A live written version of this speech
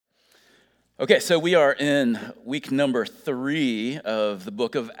Okay, so we are in week number 3 of the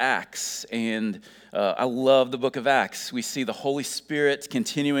book of Acts, and I love the book of Acts. We see the Holy Spirit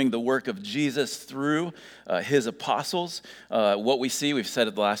continuing the work of Jesus through his apostles. What we see, we've said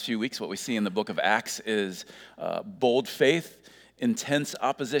it the last few weeks, what we see in the book of Acts is bold faith, intense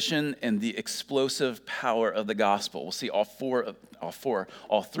opposition, and the explosive power of the gospel. We'll see all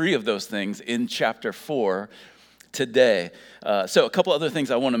three of those things in chapter 4 today. So a couple other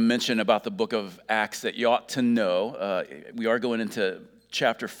things I want to mention about the book of Acts that you ought to know. We are going into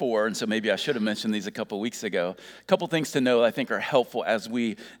chapter 4, and so maybe I should have mentioned these a couple weeks ago. A couple things to know I think are helpful as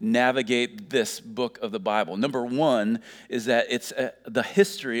we navigate this book of the Bible. Number one is that it's the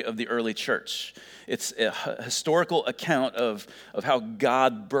history of the early church. It's a historical account of how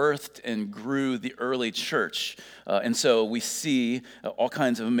God birthed and grew the early church. And so we see all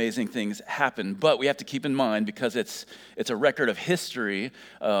kinds of amazing things happen. But we have to keep in mind, because it's a record of history,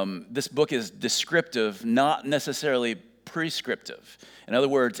 this book is descriptive, not necessarily prescriptive. In other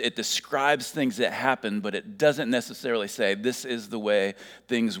words, it describes things that happen, but it doesn't necessarily say this is the way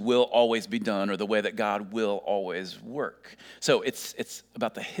things will always be done or the way that God will always work. So it's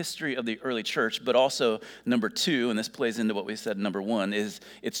about the history of the early church, but also number 2, and this plays into what we said number 1, is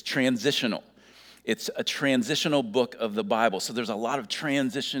it's transitional. It's a transitional book of the Bible. So there's a lot of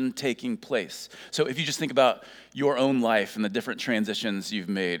transition taking place. So if you just think about your own life and the different transitions you've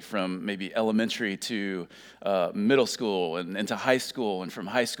made from maybe elementary to middle school and into high school, and from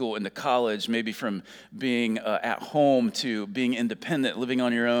high school into college, maybe from being at home to being independent, living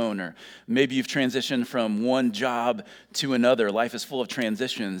on your own, or maybe you've transitioned from one job to another. Life is full of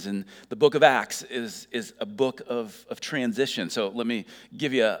transitions, and the book of Acts is a book of transition. So let me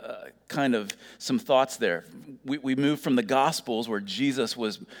give you kind of some thoughts there. We move from the Gospels, where Jesus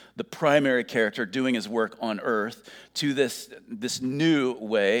was the primary character doing his work on earth, to this new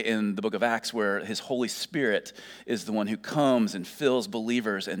way in the book of Acts, where his Holy Spirit is the one who comes and fills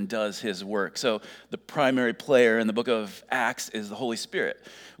believers and does his work. So the primary player in the book of Acts is the Holy Spirit.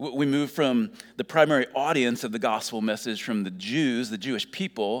 We move from the primary audience of the gospel message, from the Jews, the Jewish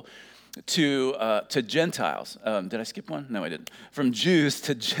people, to Gentiles. Did I skip one? No, I didn't. From Jews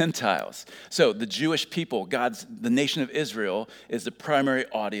to Gentiles. So the Jewish people, the nation of Israel, is the primary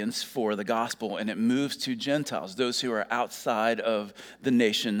audience for the gospel, and it moves to Gentiles, those who are outside of the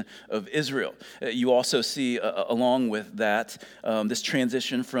nation of Israel. You also see, along with that, this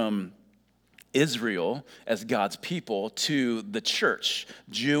transition from Israel as God's people to the church,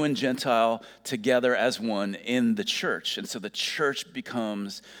 Jew and Gentile together as one in the church. And so the church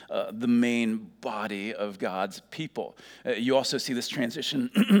becomes the main body of God's people. You also see this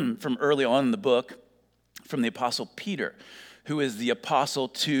transition from early on in the book from the Apostle Peter, who is the apostle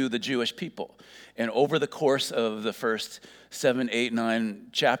to the Jewish people. And over the course of the first 7, 8, 9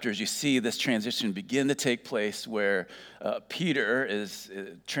 chapters, you see this transition begin to take place, where Peter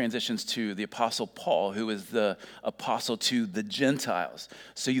transitions to the Apostle Paul, who is the apostle to the Gentiles.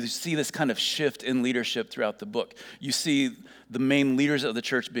 So you see this kind of shift in leadership throughout the book. You see the main leaders of the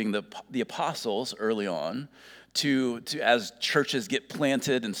church being the apostles early on, to as churches get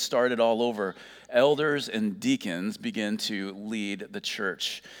planted and started all over, elders and deacons begin to lead the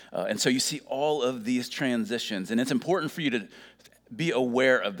church. And so you see all of these transitions. And it's important for you to be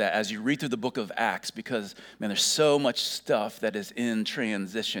aware of that as you read through the book of Acts, because, man, there's so much stuff that is in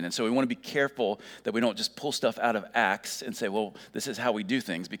transition. And so we want to be careful that we don't just pull stuff out of Acts and say, well, this is how we do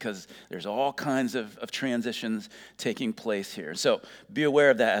things, because there's all kinds of transitions taking place here. So be aware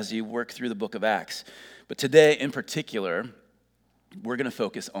of that as you work through the book of Acts. But today in particular, we're going to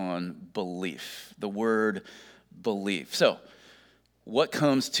focus on belief, the word belief. So what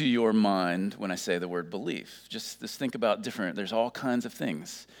comes to your mind when I say the word belief? Just think about there's all kinds of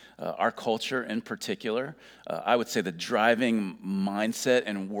things. Our culture in particular, I would say the driving mindset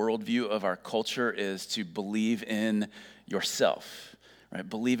and worldview of our culture is to believe in yourself, right?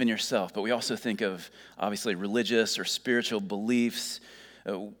 Believe in yourself. But we also think of, obviously, religious or spiritual beliefs.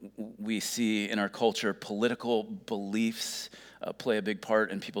 We see in our culture political beliefs play a big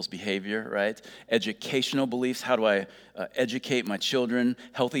part in people's behavior, right? Educational beliefs, how do I educate my children?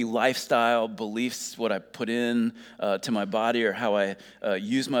 Healthy lifestyle beliefs, what I put in to my body, or how I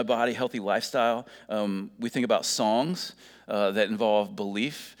use my body, healthy lifestyle. We think about songs that involve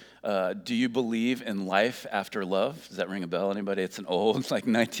belief. Do you believe in life after love? Does that ring a bell? Anybody? It's an old,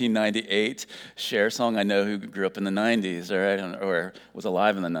 1998 Cher song. I know who grew up in the 90s, all right, or was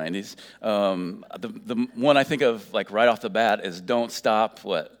alive in the 90s. The one I think of, right off the bat, is "Don't Stop,"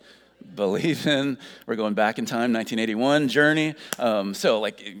 what? Believe in. We're going back in time, 1981 journey.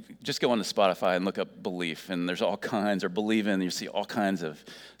 Just go on to Spotify and look up belief, and there's all kinds, or believe in, you see all kinds of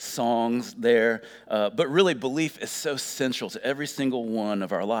songs there. But really, belief is so central to every single one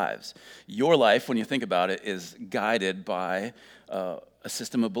of our lives. Your life, when you think about it, is guided by a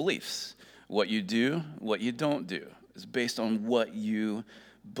system of beliefs. What you do, what you don't do, is based on what you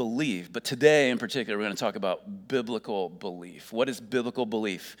believe. But today in particular, we're going to talk about biblical belief. What is biblical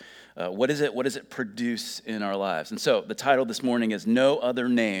belief? What does it produce in our lives? And so the title this morning is No Other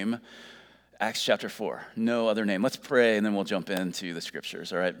Name, Acts chapter 4. No other name. Let's pray and then we'll jump into the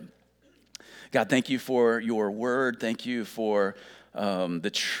scriptures, all right? God, thank you for your word. Thank you for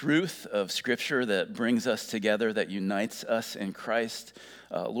the truth of Scripture that brings us together, that unites us in Christ.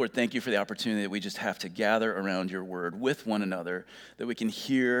 Lord, thank you for the opportunity that we just have to gather around your word with one another, that we can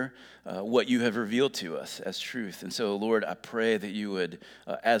hear what you have revealed to us as truth. And so, Lord, I pray that you would,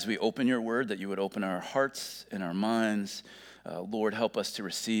 as we open your word, that you would open our hearts and our minds. Lord, help us to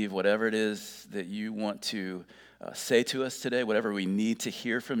receive whatever it is that you want to say to us today, whatever we need to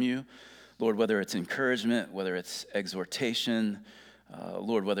hear from you. Lord, whether it's encouragement, whether it's exhortation,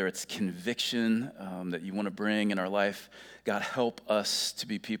 Lord, whether it's conviction that you want to bring in our life, God, help us to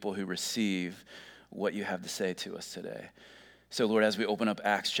be people who receive what you have to say to us today. So, Lord, as we open up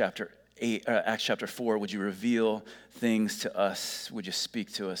Acts chapter 4, would you reveal things to us? Would you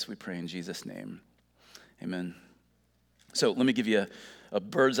speak to us? We pray in Jesus' name. Amen. So let me give you a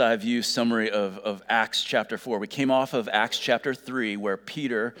bird's eye view summary of Acts chapter 4. We came off of Acts chapter 3 where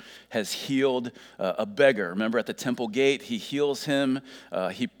Peter has healed a beggar. Remember at the temple gate, he heals him.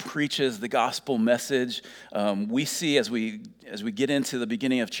 He preaches the gospel message. We see as we get into the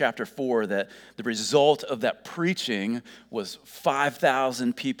beginning of chapter 4 that the result of that preaching was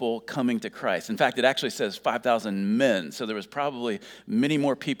 5,000 people coming to Christ. In fact, it actually says 5,000 men. So there was probably many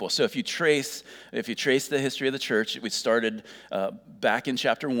more people. So if you trace the history of the church, we started back in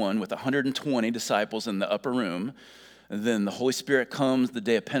chapter 1 with 120 disciples in the upper room. And then the Holy Spirit comes the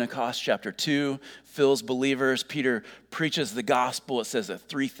day of Pentecost, chapter 2, fills believers. Peter preaches the gospel. It says that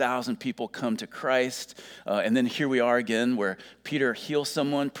 3,000 people come to Christ. And then here we are again where Peter heals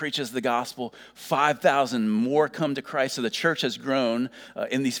someone, preaches the gospel. 5,000 more come to Christ. So the church has grown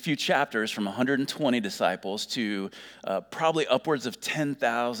in these few chapters from 120 disciples to probably upwards of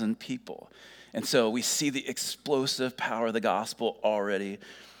 10,000 people. And so we see the explosive power of the gospel already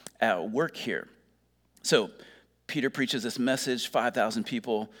at work here. So Peter preaches this message, 5,000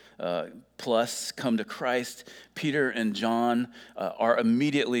 people plus come to Christ. Peter and John are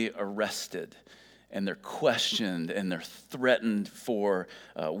immediately arrested, and they're questioned, and they're threatened for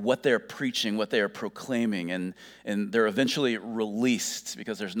what they're preaching, what they are proclaiming, and they're eventually released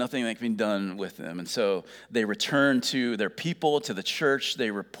because there's nothing that can be done with them. And so they return to their people, to the church.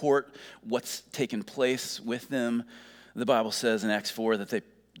 They report what's taken place with them. The Bible says in Acts 4 that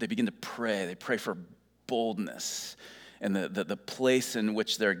they begin to pray. They pray for boldness, and the place in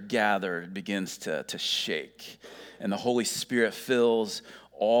which they're gathered begins to shake, and the Holy Spirit fills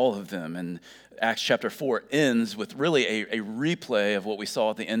all of them. And Acts chapter 4 ends with really a replay of what we saw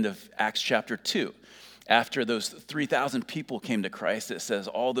at the end of Acts chapter 2. After those 3,000 people came to Christ, it says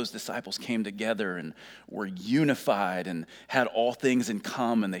all those disciples came together and were unified and had all things in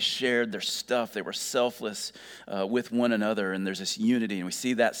common. They shared their stuff. They were selfless with one another, and there's this unity. And we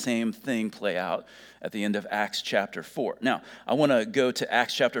see that same thing play out at the end of Acts chapter 4. Now, I want to go to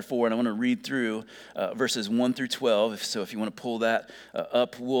Acts chapter 4, and I want to read through verses 1 through 12. So if you want to pull that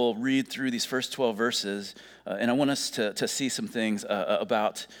up, we'll read through these first 12 verses. And I want us to see some things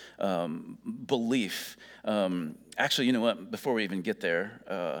about belief. Actually, you know what? Before we even get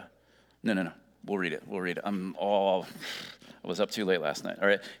there, no. We'll read it. I was up too late last night. All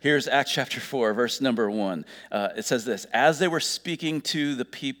right. Here's Acts chapter 4, verse number 1. It says this: As they were speaking to the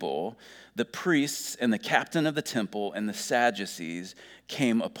people, the priests and the captain of the temple and the Sadducees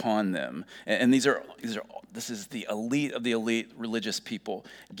came upon them. And this is the elite of the elite religious people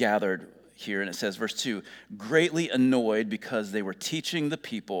gathered here. And it says, verse 2, greatly annoyed because they were teaching the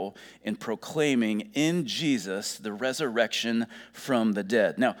people and proclaiming in Jesus the resurrection from the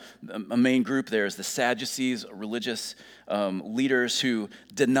dead. Now, a main group there is the Sadducees, religious leaders who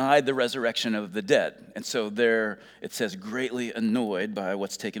denied the resurrection of the dead. And so it says greatly annoyed by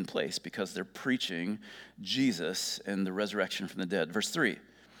what's taken place because they're preaching Jesus and the resurrection from the dead. Verse 3,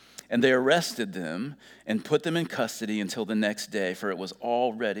 and they arrested them and put them in custody until the next day, for it was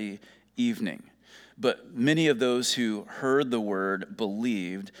already evening. But many of those who heard the word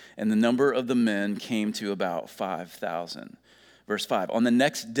believed, and the number of the men came to about 5,000. Verse 5, on the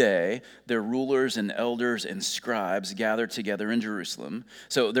next day, their rulers and elders and scribes gathered together in Jerusalem.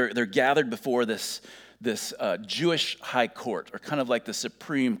 So they're gathered before this Jewish high court, or kind of like the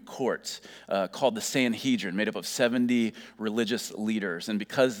Supreme Court, called the Sanhedrin, made up of 70 religious leaders. And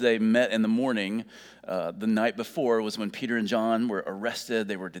because they met in the morning, the night before was when Peter and John were arrested.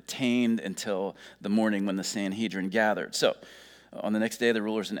 They were detained until the morning when the Sanhedrin gathered. So on the next day, the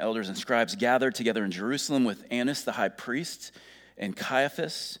rulers and elders and scribes gathered together in Jerusalem with Annas the high priest, and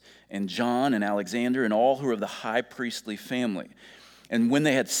Caiaphas, and John, and Alexander, and all who were of the high priestly family. And when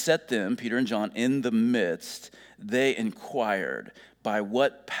they had set them, Peter and John, in the midst, they inquired, by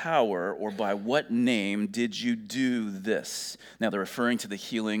what power or by what name did you do this? Now they're referring to the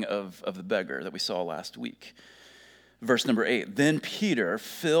healing of the beggar that we saw last week. Verse number 8, then Peter,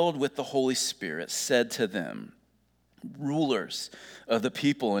 filled with the Holy Spirit, said to them, rulers of the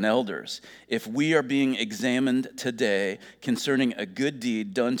people and elders, if we are being examined today concerning a good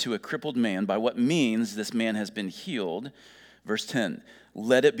deed done to a crippled man, by what means this man has been healed, verse 10,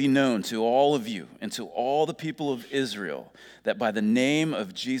 let it be known to all of you and to all the people of Israel that by the name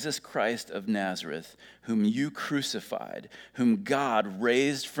of Jesus Christ of Nazareth, whom you crucified, whom God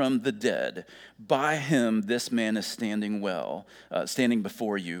raised from the dead, by him this man is standing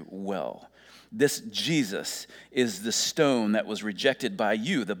before you well. This Jesus is the stone that was rejected by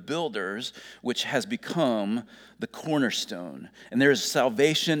you, the builders, which has become the cornerstone. And there is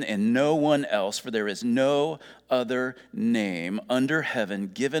salvation in no one else, for there is no other name under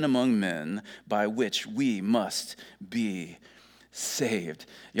heaven given among men by which we must be saved.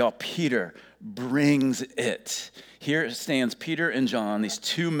 Y'all, Peter brings it. Here stands Peter and John, these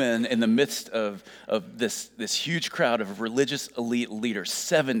two men in the midst of this huge crowd of religious elite leaders,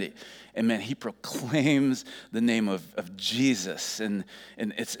 70. And man, he proclaims the name of Jesus. And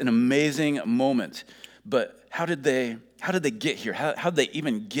it's an amazing moment. But how did they get here? How did they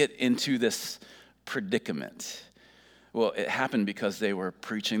even get into this predicament? Well, it happened because they were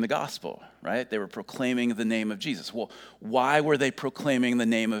preaching the gospel, right? They were proclaiming the name of Jesus. Well, why were they proclaiming the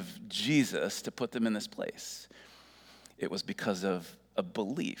name of Jesus to put them in this place? It was because of a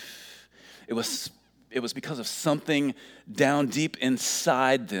belief. It was because of something down deep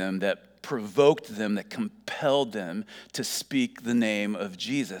inside them that provoked them, that compelled them to speak the name of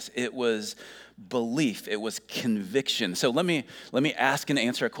Jesus. It was belief. It was conviction. So let me ask and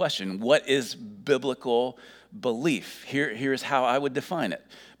answer a question. What is biblical belief? Here's how I would define it.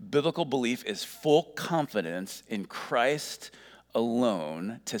 Biblical belief is full confidence in Christ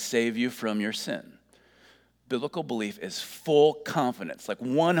alone to save you from your sin. Biblical belief is full confidence, like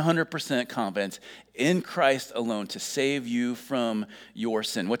 100% confidence in Christ alone to save you from your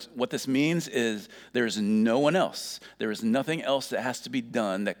sin. What this means is there is no one else. There is nothing else that has to be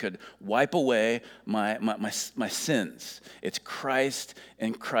done that could wipe away my sins. It's Christ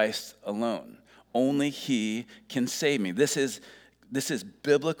and Christ alone. Only He can save me. This is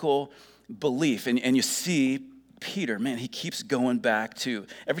biblical belief. And you see Peter, man, he keeps going back to,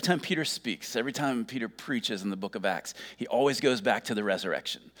 every time Peter speaks, every time Peter preaches in the book of Acts, he always goes back to the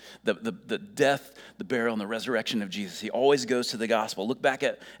resurrection, the death, the burial, and the resurrection of Jesus. He always goes to the gospel. Look back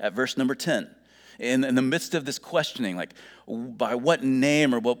at verse number 10. In the midst of this questioning, like, by what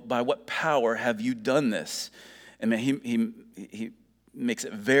name or by what power have you done this? And man, he makes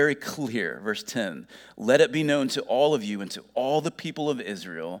it very clear, verse 10, let it be known to all of you and to all the people of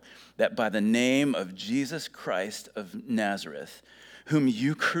Israel that by the name of Jesus Christ of Nazareth, whom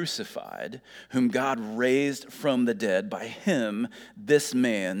you crucified, whom God raised from the dead, by him this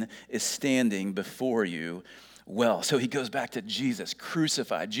man is standing before you well. So he goes back to Jesus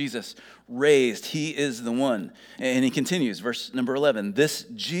crucified, Jesus raised. He is the one. And he continues, verse number 11, this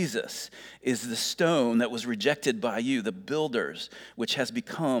Jesus is the stone that was rejected by you, the builders, which has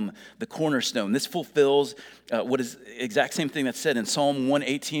become the cornerstone. This fulfills what is the exact same thing that's said in Psalm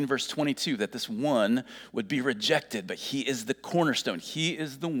 118, verse 22, that this one would be rejected, but he is the cornerstone. He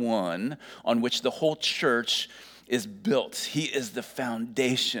is the one on which the whole church is built. He is the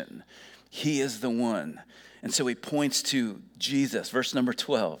foundation. He is the one. And so he points to Jesus. Verse number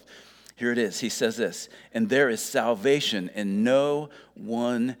 12. Here it is. He says this, and there is salvation in no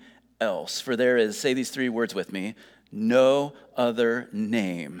one else. For there is, say these three words with me, no other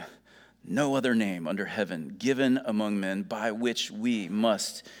name under heaven given among men by which we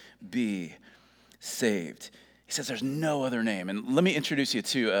must be saved. He says there's no other name. And let me introduce you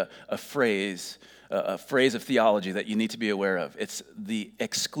to a phrase of theology that you need to be aware of. It's the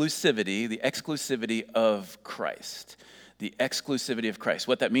exclusivity of Christ. The exclusivity of Christ.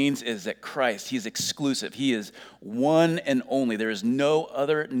 What that means is that Christ, he's exclusive. He is one and only. There is no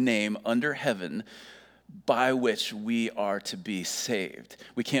other name under heaven by which we are to be saved.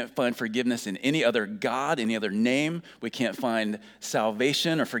 We can't find forgiveness in any other God, any other name. We can't find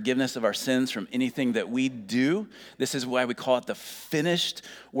salvation or forgiveness of our sins from anything that we do. This is why we call it the finished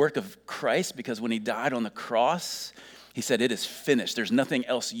work of Christ, because when he died on the cross, he said, it is finished. There's nothing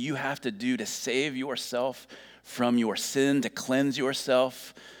else you have to do to save yourself from your sin, to cleanse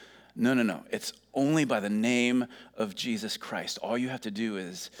yourself. No. It's only by the name of Jesus Christ. All you have to do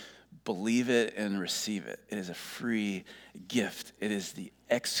is believe it and receive it. It is a free gift. It is the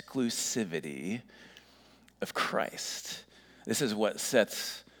exclusivity of Christ. This is what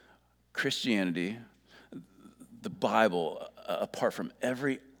sets Christianity, the Bible, apart from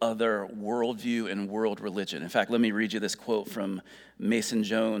every other worldview and world religion. In fact, let me read you this quote from Mason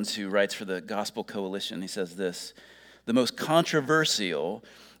Jones, who writes for the Gospel Coalition. He says this: "The most controversial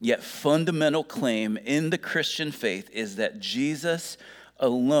yet fundamental claim in the Christian faith is that Jesus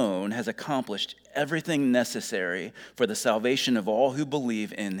alone has accomplished everything necessary for the salvation of all who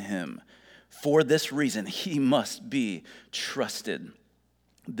believe in him. For this reason, he must be trusted."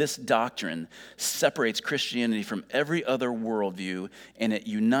 This doctrine separates Christianity from every other worldview, and it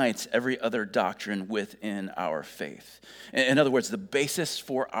unites every other doctrine within our faith. In other words, the basis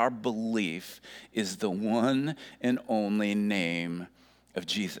for our belief is the one and only name of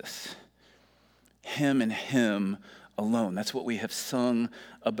Jesus. Him and him alone. That's what we have sung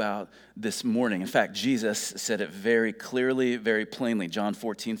about this morning. In fact, Jesus said it very clearly, very plainly. John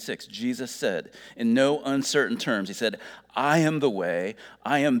 14:6. Jesus said in no uncertain terms, he said, "I am the way,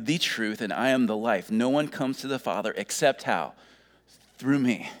 I am the truth, and I am the life. No one comes to the Father except how? Through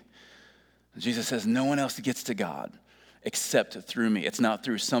me." Jesus says no one else gets to God except through me. It's not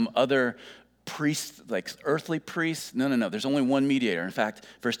through some other priest, like earthly priest. No. There's only one mediator. In fact,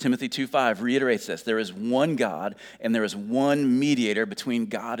 1 Timothy 2:5 reiterates this. There is one God and there is one mediator between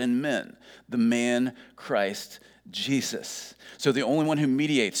God and men, the man Christ Jesus. So the only one who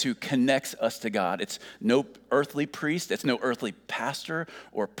mediates, who connects us to God, it's no earthly priest, it's no earthly pastor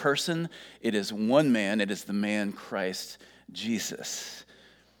or person. It is one man, it is the man Christ Jesus.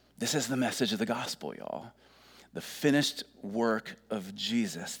 This is the message of the gospel, y'all. The finished work of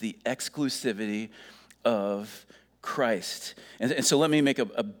Jesus, the exclusivity of Christ. And so let me make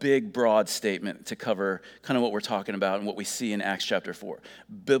a big, broad statement to cover kind of what we're talking about and what we see in Acts chapter 4.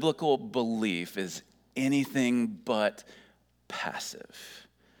 Biblical belief is anything but passive.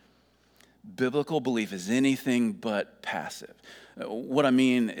 Biblical belief is anything but passive. What I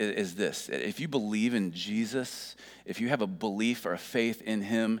mean is this: if you believe in Jesus, if you have a belief or a faith in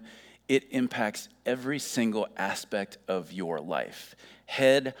him, it impacts every single aspect of your life: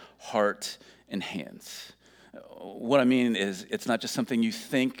 head, heart, and hands. What I mean is, it's not just something you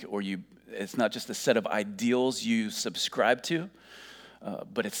think it's not just a set of ideals you subscribe to,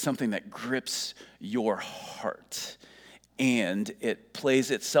 but it's something that grips your heart. And it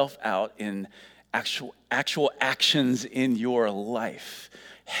plays itself out in actual actions in your life: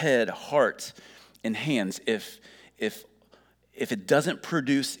 head, heart, and hands. If it doesn't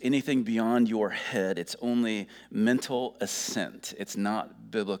produce anything beyond your head, it's only mental assent. It's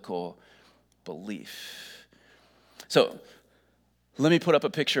not biblical belief. So let me put up a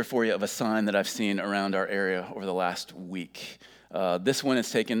picture for you of a sign that I've seen around our area over the last week. This one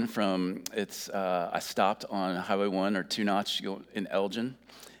is taken from, I stopped on Highway 1 or 2 Notch in Elgin,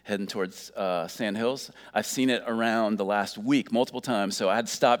 heading towards Sand Hills. I've seen it around the last week multiple times, so I had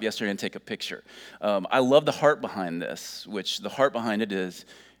to stop yesterday and take a picture. I love the heart behind this, which the heart behind it is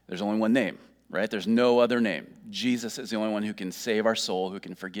there's only one name, right? There's no other name. Jesus is the only one who can save our soul, who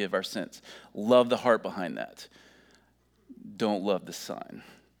can forgive our sins. Love the heart behind that. Don't love the sign.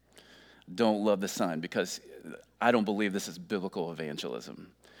 Don't love the sign, because I don't believe this is biblical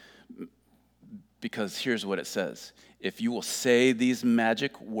evangelism. Because here's what it says: if you will say these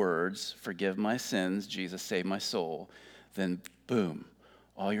magic words, "Forgive my sins, Jesus save my soul," then boom,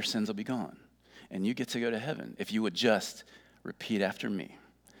 all your sins will be gone. And you get to go to heaven if you would just repeat after me.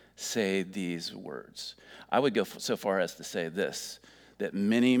 Say these words. I would go so far as to say this: that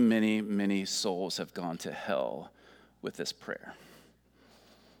many, many, many souls have gone to hell with this prayer.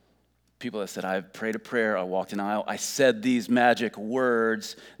 People that said, "I prayed a prayer, I walked an aisle, I said these magic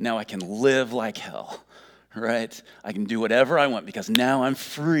words, now I can live like hell," right? I can do whatever I want because now I'm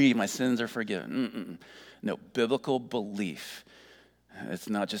free, my sins are forgiven. No, biblical belief, it's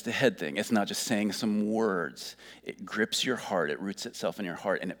not just a head thing. It's not just saying some words. It grips your heart, it roots itself in your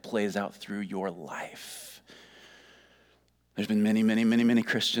heart, and it plays out through your life. There's been many, many, many, many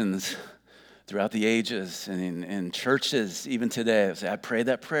Christians throughout the ages and in churches, even today, say, "I prayed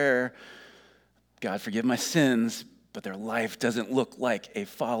that prayer, God forgive my sins," but their life doesn't look like a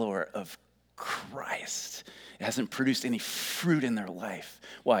follower of Christ. It hasn't produced any fruit in their life.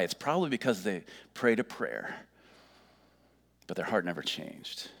 Why? It's probably because they prayed a prayer, but their heart never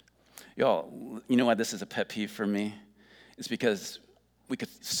changed. Y'all, you know why this is a pet peeve for me? It's because we could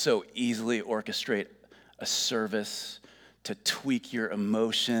so easily orchestrate a service to tweak your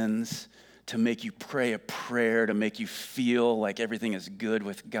emotions, to make you pray a prayer, to make you feel like everything is good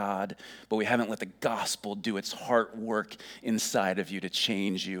with God, but we haven't let the gospel do its heart work inside of you to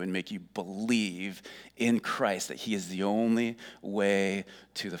change you and make you believe in Christ, that he is the only way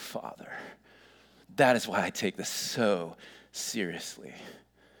to the Father. That is why I take this so seriously.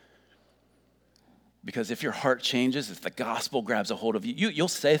 Because if your heart changes, if the gospel grabs a hold of you, you'll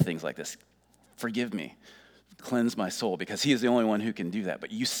say things like this: forgive me, cleanse my soul, because he is the only one who can do that.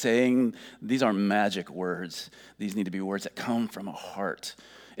 But you saying, these aren't magic words. These need to be words that come from a heart.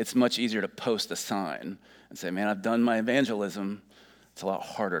 It's much easier to post a sign and say, man, I've done my evangelism. It's a lot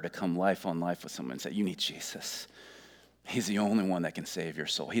harder to come life on life with someone and say, you need Jesus. He's the only one that can save your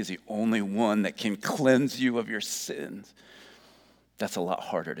soul. He's the only one that can cleanse you of your sins. That's a lot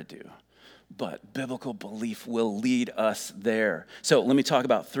harder to do. But biblical belief will lead us there. So let me talk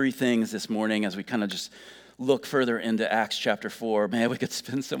about three things this morning as we kind of just look further into Acts chapter 4. Man, we could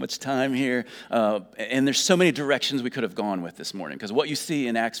spend so much time here. And there's so many directions we could have gone with this morning. Because what you see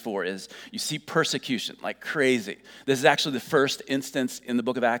in Acts 4 is you see persecution like crazy. This is actually the first instance in the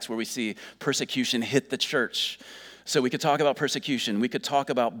book of Acts where we see persecution hit the church. So we could talk about persecution. We could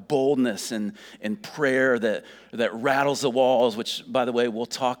talk about boldness and prayer that rattles the walls, which, by the way, we'll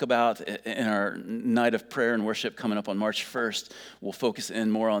talk about in our night of prayer and worship coming up on March 1st. We'll focus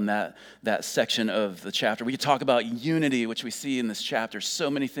in more on that section of the chapter. We could talk about unity, which we see in this chapter. So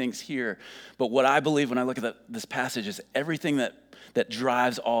many things here. But what I believe when I look at this passage is everything that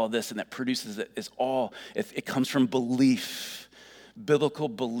drives all of this and that produces it is all, it comes from belief. Biblical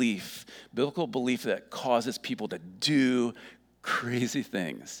belief that causes people to do crazy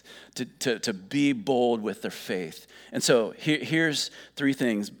things, to be bold with their faith. And so here's three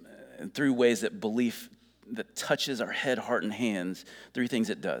things, three ways that belief that touches our head, heart, and hands, three things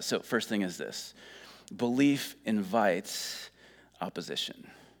it does. So first thing is this: belief invites opposition.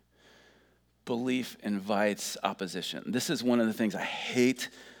 Belief invites opposition. This is one of the things I hate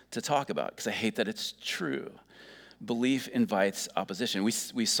to talk about because I hate that it's true. Belief invites opposition.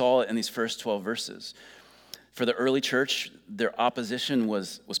 We saw it in these first 12 verses. For the early church, their opposition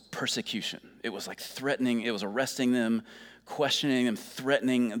was persecution. It was like threatening, it was arresting them, questioning them,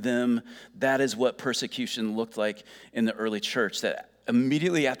 threatening them. That is what persecution looked like in the early church, that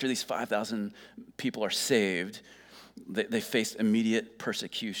immediately after these 5,000 people are saved, they faced immediate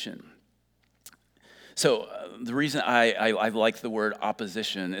persecution. So the reason I like the word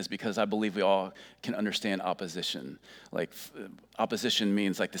opposition is because I believe we all can understand opposition. Like opposition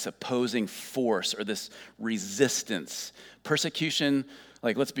means like this opposing force or this resistance. Persecution,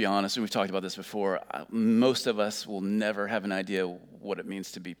 like let's be honest, and we've talked about this before, most of us will never have an idea what it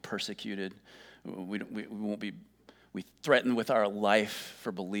means to be persecuted. We threaten with our life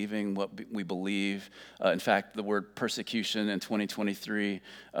for believing what we believe. In fact, the word persecution in 2023,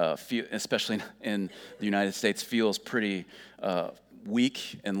 especially in the United States, feels pretty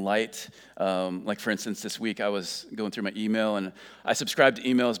weak and light. Like for instance, this week I was going through my email and I subscribe to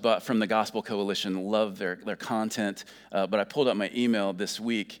emails from the Gospel Coalition, love their content, but I pulled up my email this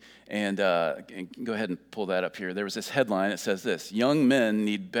week and go ahead and pull that up here. There was this headline that says this: young men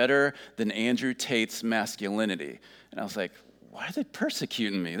need better than Andrew Tate's masculinity. And I was like, why are they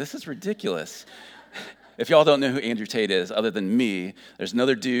persecuting me? This is ridiculous. If y'all don't know who Andrew Tate is, other than me, there's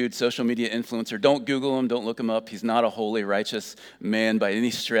another dude, social media influencer. Don't Google him. Don't look him up. He's not a holy, righteous man by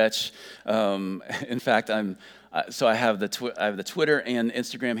any stretch. In fact, I have the Twitter and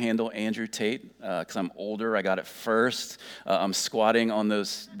Instagram handle Andrew Tate because I'm older. I got it first. I'm squatting on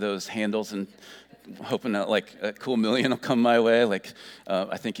those handles and hoping that like a cool million will come my way.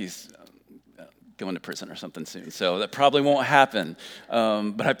 I think he's going to prison or something soon, so that probably won't happen.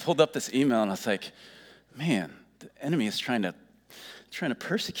 But I pulled up this email and I was like, man, the enemy is trying to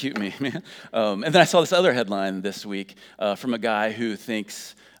persecute me, man. And then I saw this other headline this week from a guy who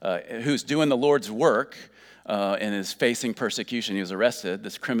thinks, who's doing the Lord's work and is facing persecution. He was arrested,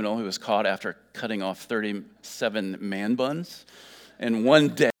 this criminal who was caught after cutting off 37 man buns in one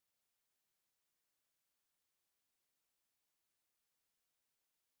day.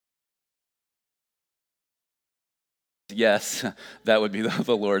 Yes, that would be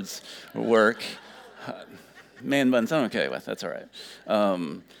the Lord's work. Man buns, I'm okay with. That's all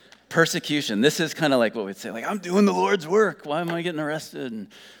right. Persecution. This is kind of like what we'd say, like, I'm doing the Lord's work. Why am I getting arrested and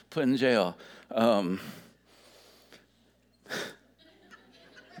put in jail?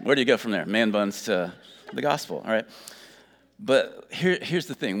 Where do you go from there? Man buns to the gospel, all right? But here's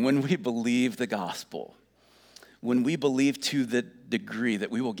the thing. When we believe the gospel, when we believe to the degree that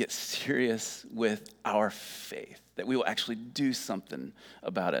we will get serious with our faith, that we will actually do something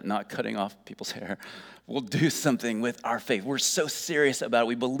about it, not cutting off people's hair, we'll do something with our faith. We're so serious about it.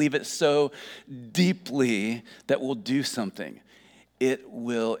 We believe it so deeply that we'll do something. It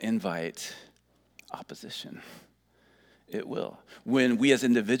will invite opposition. It will. When we as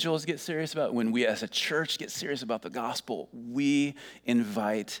individuals get serious about it, when we as a church get serious about the gospel, we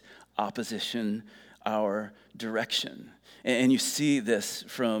invite opposition our direction. And you see this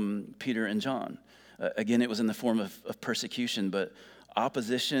from Peter and John. Again, it was in the form of persecution, but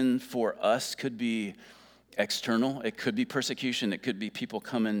opposition for us could be external. It could be persecution. It could be people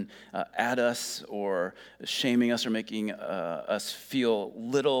coming at us or shaming us or making us feel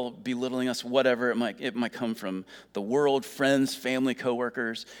little, belittling us, whatever. It might come from the world, friends, family,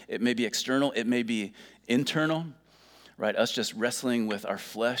 coworkers. It may be external. It may be internal, right? Us just wrestling with our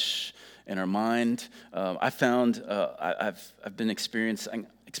flesh and our mind. I found I've been experiencing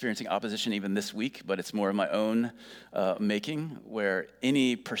opposition even this week, but it's more of my own making, where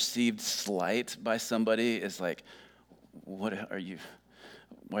any perceived slight by somebody is like, why are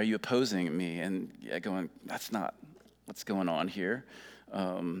you opposing me? And going, that's not what's going on here.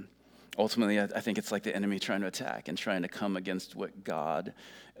 Ultimately, I think it's like the enemy trying to attack and trying to come against what God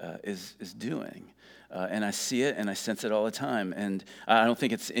is doing. And I see it and I sense it all the time. And I don't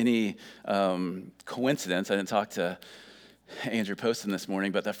think it's any coincidence. I didn't talk to Andrew Poston this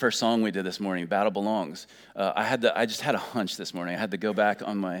morning, but the first song we did this morning, "Battle Belongs," I just had a hunch this morning. I had to go back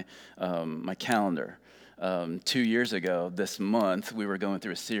on my my calendar. 2 years ago, this month, we were going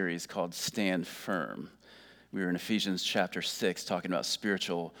through a series called Stand Firm. We were in Ephesians chapter 6 talking about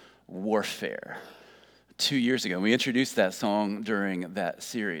spiritual warfare. 2 years ago, we introduced that song during that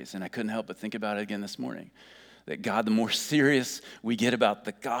series, and I couldn't help but think about it again this morning. That God, the more serious we get about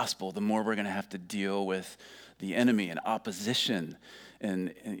the gospel, the more we're going to have to deal with the enemy and opposition.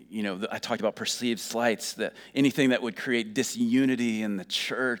 And you know, I talked about perceived slights, that anything that would create disunity in the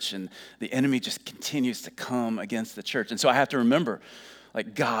church, and the enemy just continues to come against the church. And so I have to remember,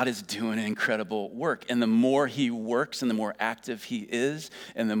 like, God is doing an incredible work. And the more he works and the more active he is,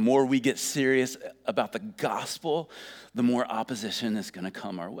 and the more we get serious about the gospel, the more opposition is going to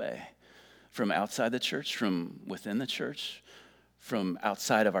come our way. From outside the church, from within the church, from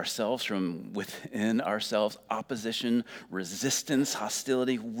outside of ourselves, from within ourselves, opposition, resistance,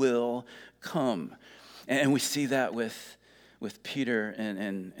 hostility will come. And we see that with Peter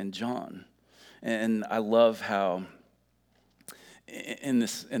and John. And I love how in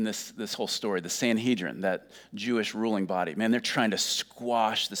this whole story, the Sanhedrin, that Jewish ruling body, man, they're trying to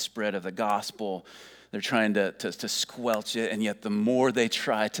squash the spread of the gospel. They're trying to squelch it, and yet the more they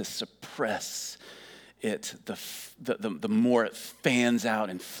try to suppress it, the more it fans out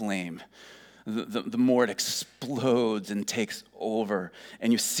in flame. The more it explodes and takes over.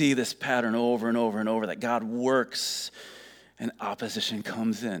 And you see this pattern over and over and over, that God works and opposition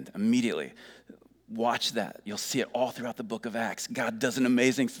comes in immediately. Watch that. You'll see it all throughout the book of Acts. God does an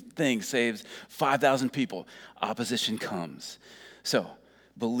amazing thing, saves 5,000 people. Opposition comes. So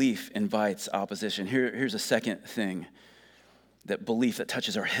belief invites opposition. Here's a second thing that belief that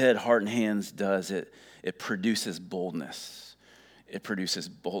touches our head, heart, and hands does. It produces boldness. It produces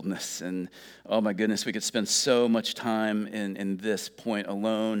boldness. And oh my goodness, we could spend so much time in this point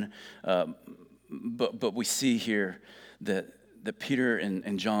alone. But we see here that Peter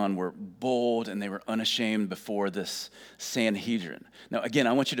and John were bold and they were unashamed before this Sanhedrin. Now, again,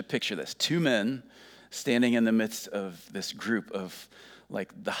 I want you to picture this. 2 men standing in the midst of this group of,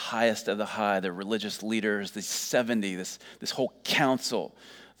 like, the highest of the high, the religious leaders, these 70, this whole council,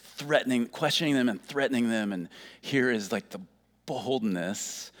 questioning them and threatening them. And here is like the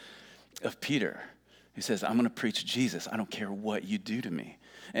boldness of Peter, who says, I'm going to preach Jesus. I don't care what you do to me.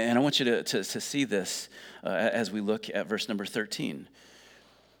 And I want you to see this as we look at verse number 13.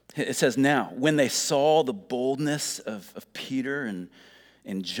 It says, now, when they saw the boldness of Peter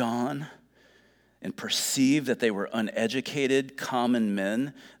and John and perceived that they were uneducated, common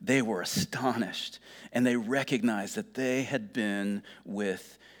men, they were astonished. And they recognized that they had been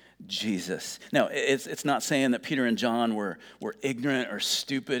with Jesus. Now, it's not saying that Peter and John were ignorant or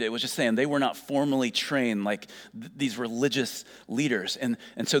stupid. It was just saying they were not formally trained like these religious leaders. And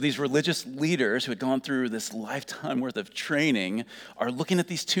so these religious leaders who had gone through this lifetime worth of training are looking at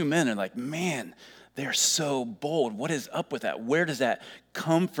these 2 men and like, man, they're so bold. What is up with that? Where does that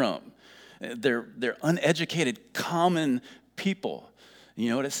come from? They're uneducated, common people. You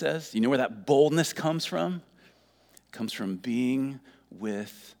know what it says? You know where that boldness comes from? It comes from being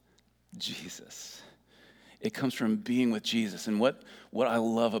with Jesus. It comes from being with Jesus. And what I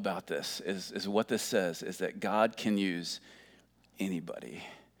love about this is what this says is that God can use anybody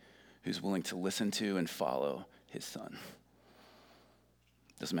who's willing to listen to and follow his son.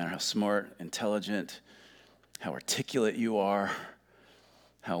 Doesn't matter how smart, intelligent, how articulate you are,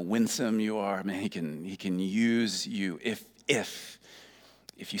 how winsome you are. Man, he can use you if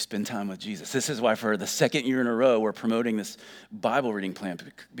you spend time with Jesus. This is why for the second year in a row, we're promoting this Bible reading plan,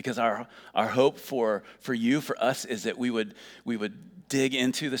 because our hope for you, for us, is that we would dig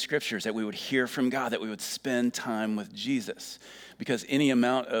into the scriptures, that we would hear from God, that we would spend time with Jesus. Because any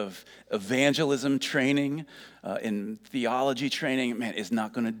amount of evangelism training and theology training, man, is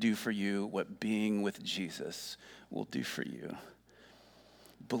not going to do for you what being with Jesus will do for you.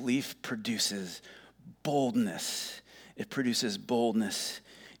 Belief produces boldness. It produces boldness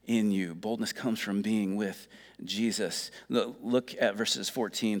in you. Boldness comes from being with Jesus. Look at verses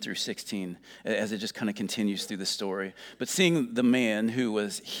 14 through 16 as it just kind of continues through the story. But seeing the man who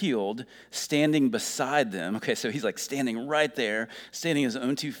was healed standing beside them, okay, so he's like standing right there, standing his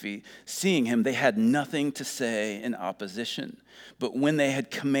own 2 feet. Seeing him, they had nothing to say in opposition. But when they had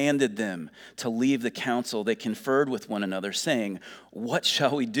commanded them to leave the council, they conferred with one another, saying, "What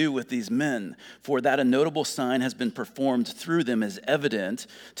shall we do with these men? For that a notable sign has been performed through them is evident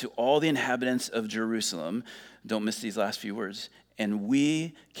to all the inhabitants of Jerusalem." Don't miss these last few words. "And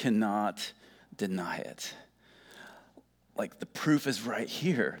we cannot deny it." Like, the proof is right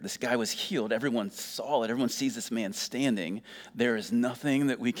here. This guy was healed. Everyone saw it. Everyone sees this man standing. There is nothing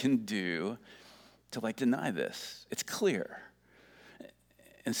that we can do to deny this. It's clear.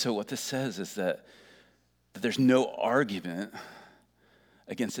 And so what this says is that there's no argument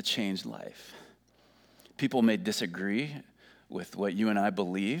against a changed life. People may disagree with what you and I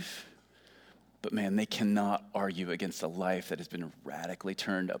believe, but man, they cannot argue against a life that has been radically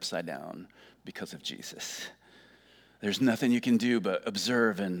turned upside down because of Jesus. There's nothing you can do but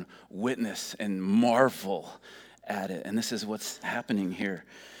observe and witness and marvel at it. And this is what's happening here.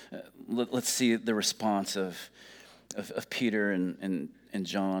 Let's see the response of Peter and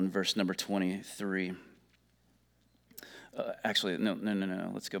John, verse number 23. Actually, no.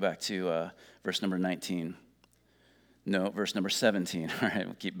 Let's go back to verse number 19. No, verse number 17. All right,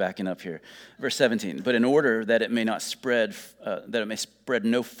 we'll keep backing up here. Verse 17. "But in order that it may not spread, that it may spread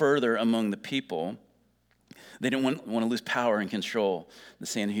no further among the people," they didn't want to lose power and control the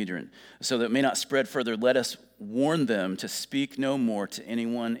Sanhedrin. "So that it may not spread further, let us warn them to speak no more to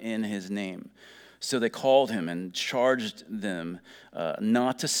anyone in his name." So they called him and charged them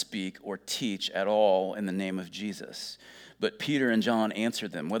not to speak or teach at all in the name of Jesus. But Peter and John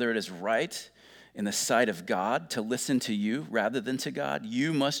answered them, "Whether it is right in the sight of God to listen to you rather than to God,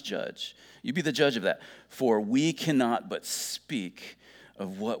 you must judge. You be the judge of that. For we cannot but speak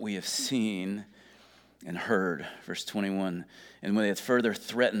of what we have seen and heard." Verse 21, "And when they had further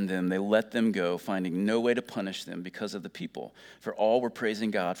threatened them, they let them go, finding no way to punish them because of the people. For all were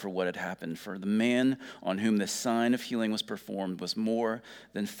praising God for what had happened. For the man on whom this sign of healing was performed was more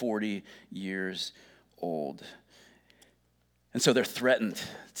than 40 years old." And so they're threatened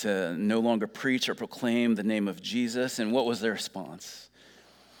to no longer preach or proclaim the name of Jesus. And what was their response?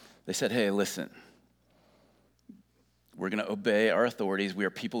 They said, "Hey, listen, we're going to obey our authorities. We are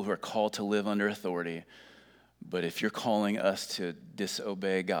people who are called to live under authority. But if you're calling us to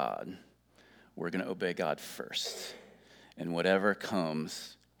disobey God, we're going to obey God first. And whatever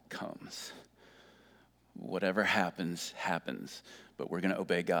comes, comes. Whatever happens, happens. But we're going to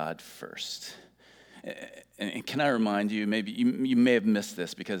obey God first." And can I remind you, maybe you may have missed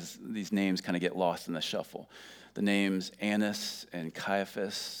this because these names kind of get lost in the shuffle. The names Annas and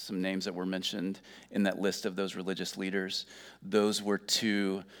Caiaphas, some names that were mentioned in that list of those religious leaders, those were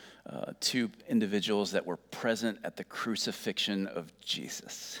two individuals that were present at the crucifixion of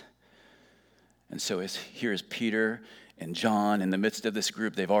Jesus. And so here is Peter and John in the midst of this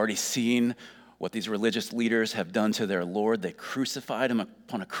group. They've already seen what these religious leaders have done to their Lord. They crucified him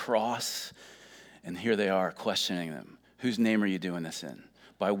upon a cross. And here they are questioning them. Whose name are you doing this in?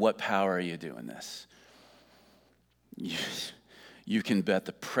 By what power are you doing this? You can bet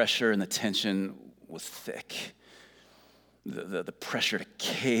the pressure and the tension was thick. The pressure to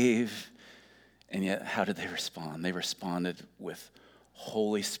cave. And yet, how did they respond? They responded with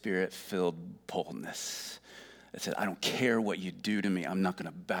Holy Spirit-filled boldness. They said, "I don't care what you do to me. I'm not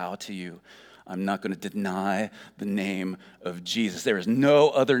going to bow to you. I'm not going to deny the name of Jesus. There is no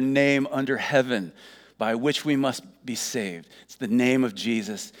other name under heaven by which we must be saved. It's the name of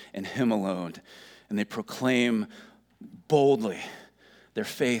Jesus and him alone." And they proclaim boldly their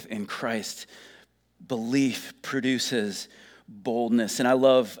faith in Christ. Belief produces boldness. And I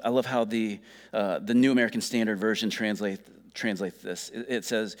love how the New American Standard Version translates this. It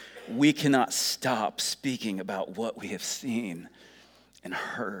says, "We cannot stop speaking about what we have seen and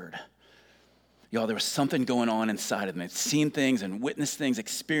heard." Y'all, there was something going on inside of them. They'd seen things and witnessed things,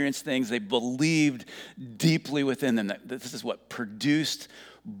 experienced things. They believed deeply within them that this is what produced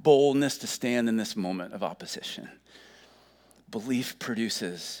boldness to stand in this moment of opposition. Belief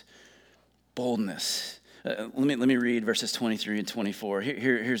produces boldness. Let me read verses 23 and 24.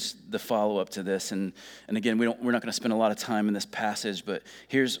 Here's the follow-up to this. And again, we're not going to spend a lot of time in this passage, but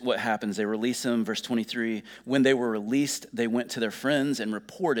here's what happens. They release him, verse 23. When they were released, they went to their friends and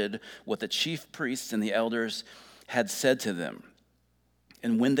reported what the chief priests and the elders had said to them.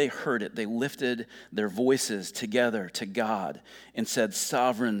 And when they heard it, they lifted their voices together to God and said,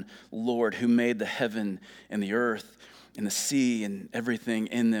 "Sovereign Lord, who made the heaven and the earth and the sea and everything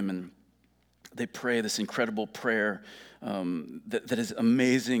in them." And they pray this incredible prayer that is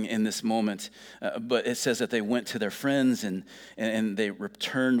amazing in this moment. But it says that they went to their friends and they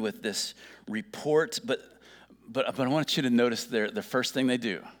returned with this report. But I want you to notice the first thing they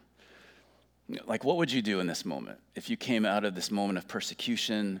do. Like, what would you do in this moment? If you came out of this moment of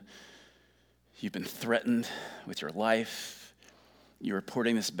persecution, you've been threatened with your life, you're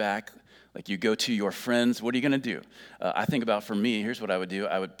reporting this back. Like, you go to your friends, what are you going to do? I think about, for me, here's what I would do.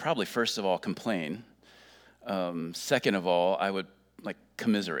 I would probably, first of all, complain. Second of all, I would,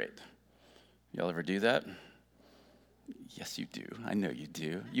 commiserate. Y'all ever do that? Yes, you do. I know you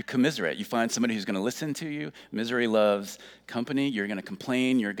do. You commiserate. You find somebody who's going to listen to you. Misery loves company. You're going to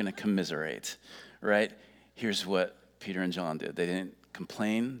complain. You're going to commiserate, right? Here's what Peter and John did. They didn't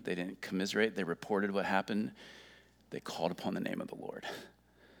complain. They didn't commiserate. They reported what happened. They called upon the name of the Lord.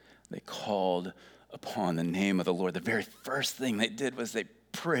 They called upon the name of the Lord. The very first thing they did was they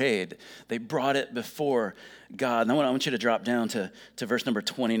prayed. They brought it before God. And I want you to drop down to verse number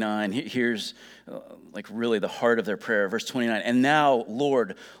 29. Here's really the heart of their prayer. Verse 29. "And now,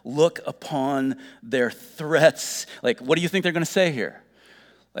 Lord, look upon their threats." What do you think they're going to say here?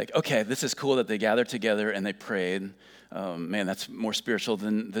 Okay, this is cool that they gathered together and they prayed. Man, that's more spiritual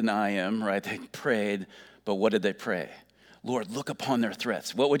than I am, right? They prayed, but what did they pray? "Lord, look upon their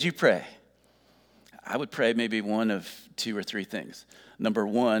threats." What would you pray? I would pray maybe one of two or three things. Number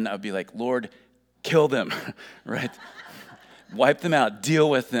one, I would be like, "Lord, kill them," right? Wipe them out, deal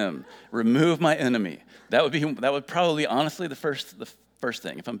with them, remove my enemy. That would probably, honestly, the first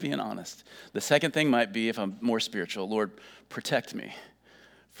thing, if I'm being honest. The second thing might be, if I'm more spiritual, "Lord, protect me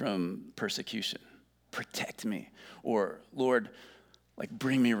from persecution. Protect me." Or, "Lord,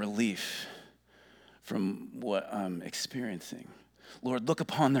 bring me relief from what I'm experiencing. Lord, look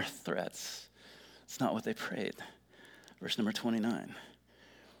upon their threats." It's not what they prayed. Verse number 29.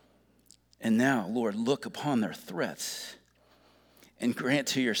 "And now, Lord, look upon their threats and grant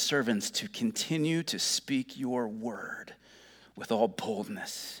to your servants to continue to speak your word with all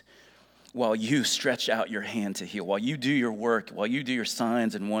boldness, while you stretch out your hand to heal," while you do your work, while you do your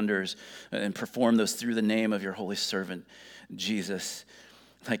signs and wonders and perform those through the name of your holy servant, Jesus.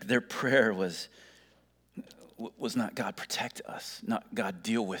 Their prayer was not, "God, protect us," not, "God,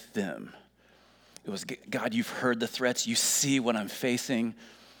 deal with them." It was, "God, you've heard the threats. You see what I'm facing.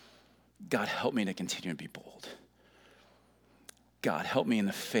 God, help me to continue to be bold. God, help me in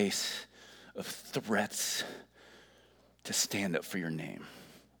the face of threats to stand up for your name.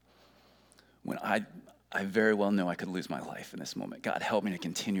 When I very well know I could lose my life in this moment. God, help me to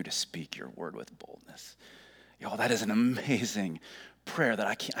continue to speak your word with boldness." Y'all, that is an amazing prayer that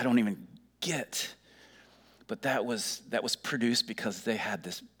I don't even get. But that was produced because they had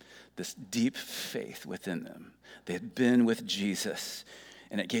this deep faith within them. They had been with Jesus,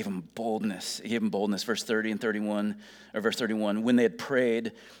 and it gave them boldness. It gave them boldness. Verse 31, "When they had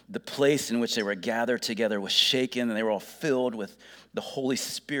prayed, the place in which they were gathered together was shaken, and they were all filled with the Holy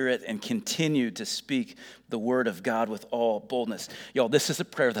Spirit and continued to speak the word of God with all boldness." Y'all, this is a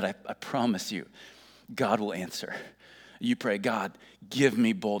prayer that I promise you, God will answer. You pray, "God, give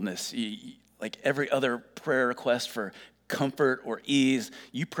me boldness." Like every other prayer request for comfort or ease,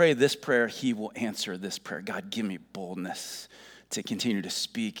 you pray this prayer, he will answer this prayer. "God, give me boldness to continue to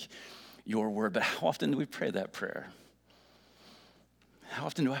speak your word." But how often do we pray that prayer? How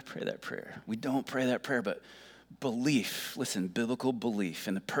often do I pray that prayer? We don't pray that prayer, but belief, listen, biblical belief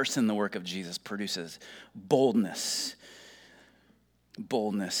in the person and the work of Jesus produces boldness.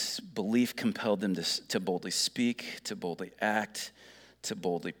 Boldness. Belief compelled them to boldly speak, to boldly act, to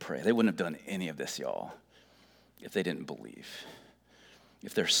boldly pray. They wouldn't have done any of this, y'all, if they didn't believe,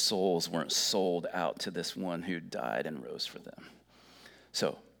 if their souls weren't sold out to this one who died and rose for them.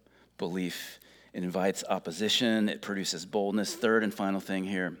 So, belief It invites opposition. It produces boldness. Third and final thing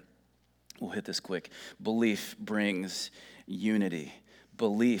here, we'll hit this quick. Belief brings unity.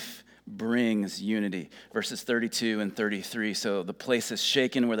 Belief brings unity. Verses 32 and 33. So the place is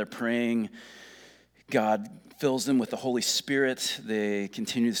shaken where they're praying. God fills them with the Holy Spirit. They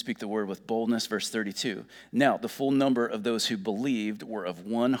continue to speak the word with boldness. Verse 32. Now, the full number of those who believed were of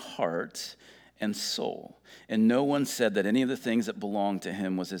one heart and soul. And no one said that any of the things that belonged to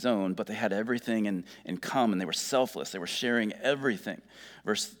him was his own, but they had everything in common. They were selfless. They were sharing everything.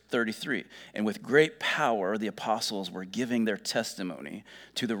 Verse 33, and with great power, the apostles were giving their testimony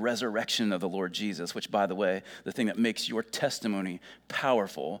to the resurrection of the Lord Jesus, which, by the way, the thing that makes your testimony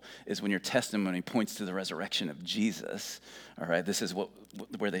powerful is when your testimony points to the resurrection of Jesus. All right, this is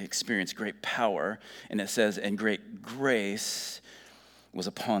where they experience great power. And it says, and great grace was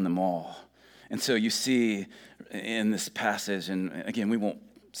upon them all. And so you see in this passage, and again, we won't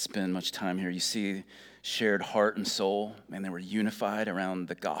spend much time here, you see shared heart and soul, and they were unified around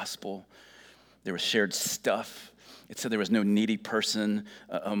the gospel. There was shared stuff. It said there was no needy person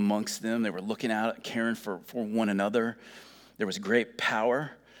amongst them. They were looking out, caring for one another. There was great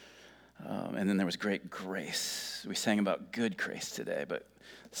power, and then there was great grace. We sang about good grace today, but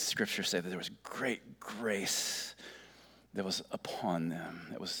scriptures say that there was great grace that was upon them,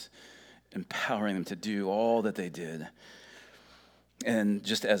 that was empowering them to do all that they did. And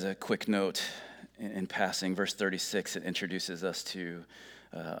just as a quick note in passing, verse 36, it introduces us to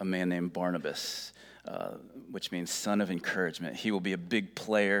a man named Barnabas, which means son of encouragement. He will be a big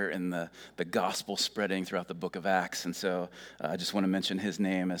player in the gospel spreading throughout the book of Acts. And so I just want to mention his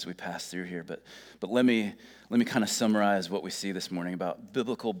name as we pass through here. But let me kind of summarize what we see this morning about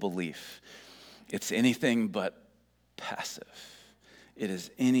biblical belief. It's anything but passive. It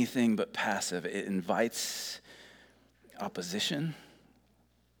is anything but passive. It invites opposition.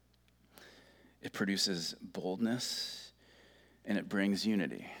 It produces boldness, and it brings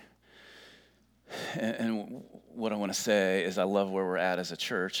unity. And what I want to say is I love where we're at as a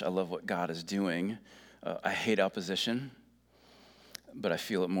church. I love what God is doing. I hate opposition, but I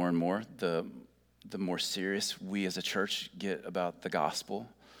feel it more and more. The more serious we as a church get about the gospel,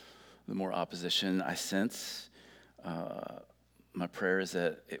 the more opposition I sense. My prayer is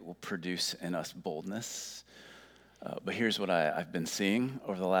that it will produce in us boldness. But here's what I've been seeing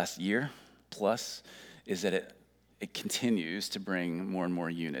over the last year plus, is that it continues to bring more and more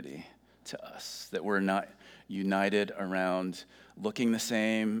unity to us, that we're not united around looking the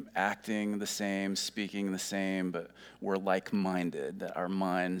same, acting the same, speaking the same, but we're like-minded, that our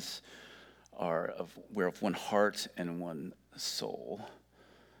minds we're of one heart and one soul,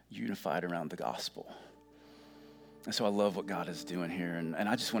 unified around the gospel. And so I love what God is doing here. And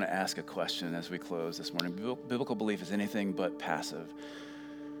I just want to ask a question as we close this morning. Biblical belief is anything but passive.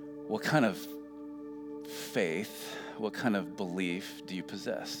 What kind of faith, what kind of belief do you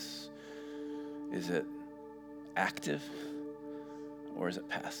possess? Is it active or is it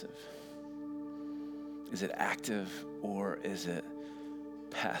passive? Is it active or is it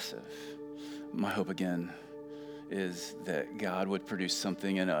passive? My hope again is that God would produce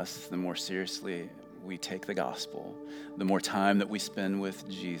something in us the more seriously we take the gospel, the more time that we spend with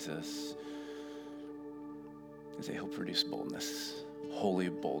Jesus, is that he'll produce boldness, holy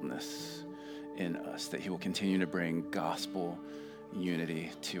boldness in us, that he will continue to bring gospel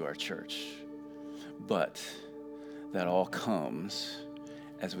unity to our church. But that all comes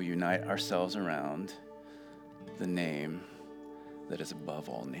as we unite ourselves around the name that is above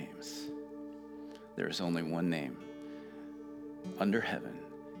all names. There is only one name under heaven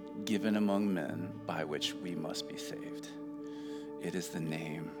given among men by which we must be saved. It is the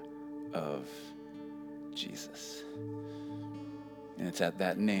name of Jesus. And it's at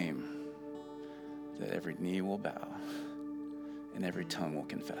that name that every knee will bow and every tongue will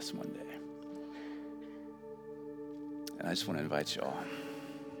confess one day. And I just want to invite you all,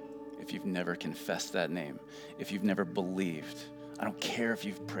 if you've never confessed that name, if you've never believed, I don't care if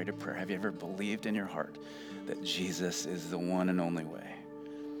you've prayed a prayer, have you ever believed in your heart that Jesus is the one and only way?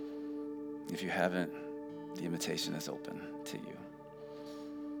 If you haven't, the invitation is open to you.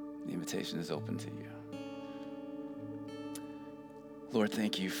 The invitation is open to you. Lord,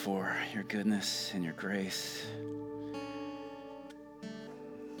 thank you for your goodness and your grace.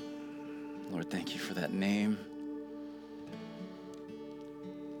 Lord, thank you for that name.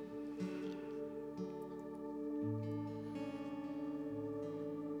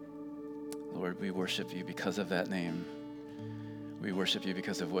 Lord, we worship you because of that name. We worship you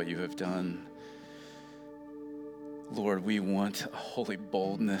because of what you have done. Lord, we want a holy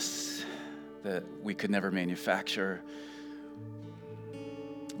boldness that we could never manufacture.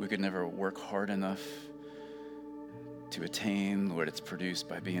 we could never work hard enough to attain. Lord, it's produced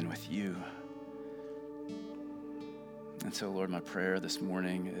by being with you. And so, Lord, my prayer this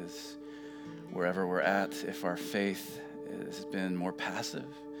morning is wherever we're at, if our faith has been more passive,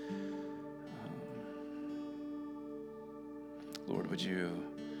 Lord, would you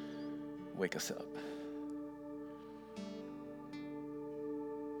wake us up?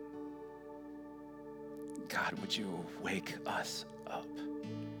 God, would you wake us up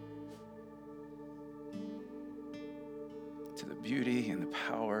to the beauty and the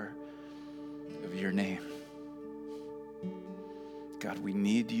power of your name? God, we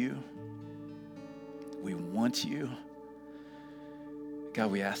need you. We want you.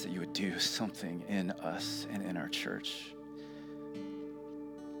 God, we ask that you would do something in us and in our church.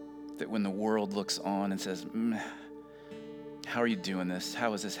 That when the world looks on and says, how are you doing this?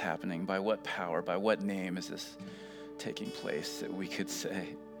 How is this happening? By what power, by what name is this taking place? That we could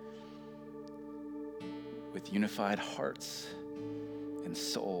say, with unified hearts and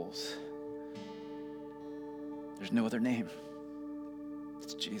souls, there's no other name.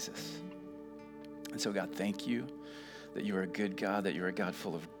 It's Jesus. And so, God, thank you that you are a good God, that you're a God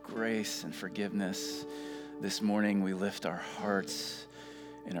full of grace and forgiveness. This morning, we lift our hearts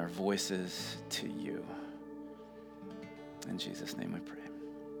and our voices to you. In Jesus' name we pray.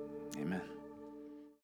 Amen.